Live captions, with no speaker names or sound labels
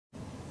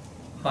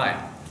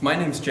Hi, my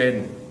name's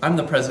Jaden. I'm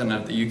the president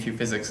of the UQ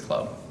Physics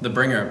Club, the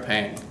bringer of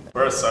pain.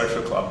 We're a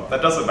social club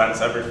that does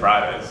events every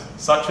Fridays,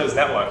 such as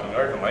networking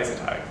or even laser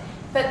tag.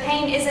 But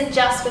Pain isn't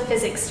just for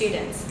physics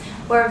students.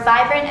 We're a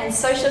vibrant and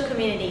social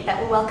community that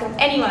will welcome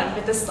anyone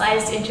with the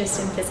slightest interest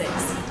in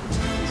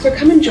physics. So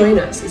come and join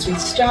us as we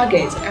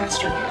stargaze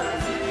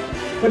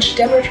Astrocamp, watch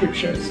demo troop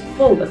shows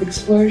full of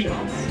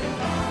explosions,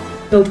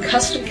 build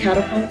custom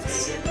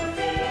catapults,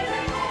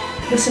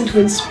 listen to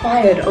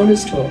inspired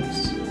owners'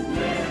 talks,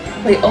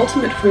 play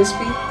ultimate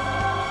frisbee,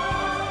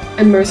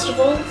 and most of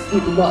all,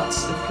 eat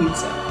lots of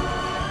pizza.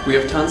 We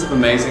have tons of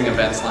amazing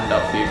events lined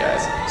up for you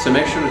guys, so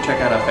make sure to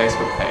check out our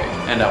Facebook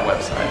page and our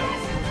website.